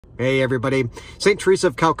Hey everybody, St. Teresa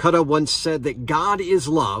of Calcutta once said that God is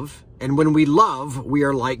love, and when we love, we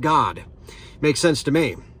are like God. Makes sense to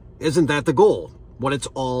me. Isn't that the goal? What it's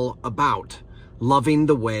all about? Loving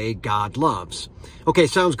the way God loves. Okay,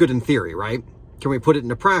 sounds good in theory, right? Can we put it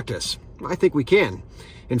into practice? I think we can.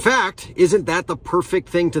 In fact, isn't that the perfect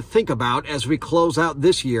thing to think about as we close out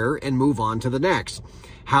this year and move on to the next?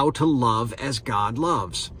 How to love as God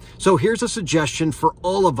loves. So here's a suggestion for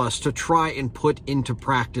all of us to try and put into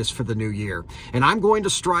practice for the new year. And I'm going to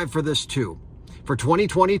strive for this too. For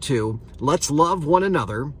 2022, let's love one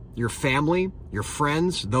another, your family, your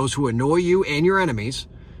friends, those who annoy you, and your enemies.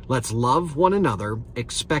 Let's love one another,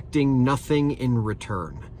 expecting nothing in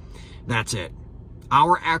return. That's it.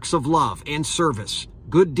 Our acts of love and service,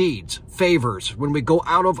 good deeds, favors, when we go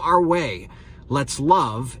out of our way, let's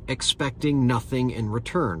love, expecting nothing in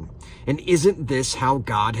return. And isn't this how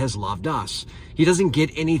God has loved us? He doesn't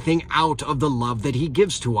get anything out of the love that he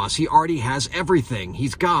gives to us. He already has everything.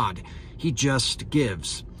 He's God. He just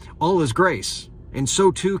gives. All is grace. And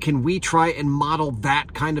so too can we try and model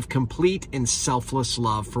that kind of complete and selfless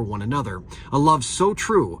love for one another. A love so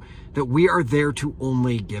true that we are there to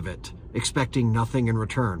only give it, expecting nothing in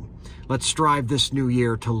return. Let's strive this new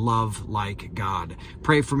year to love like God.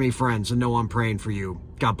 Pray for me, friends, and know I'm praying for you.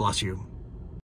 God bless you.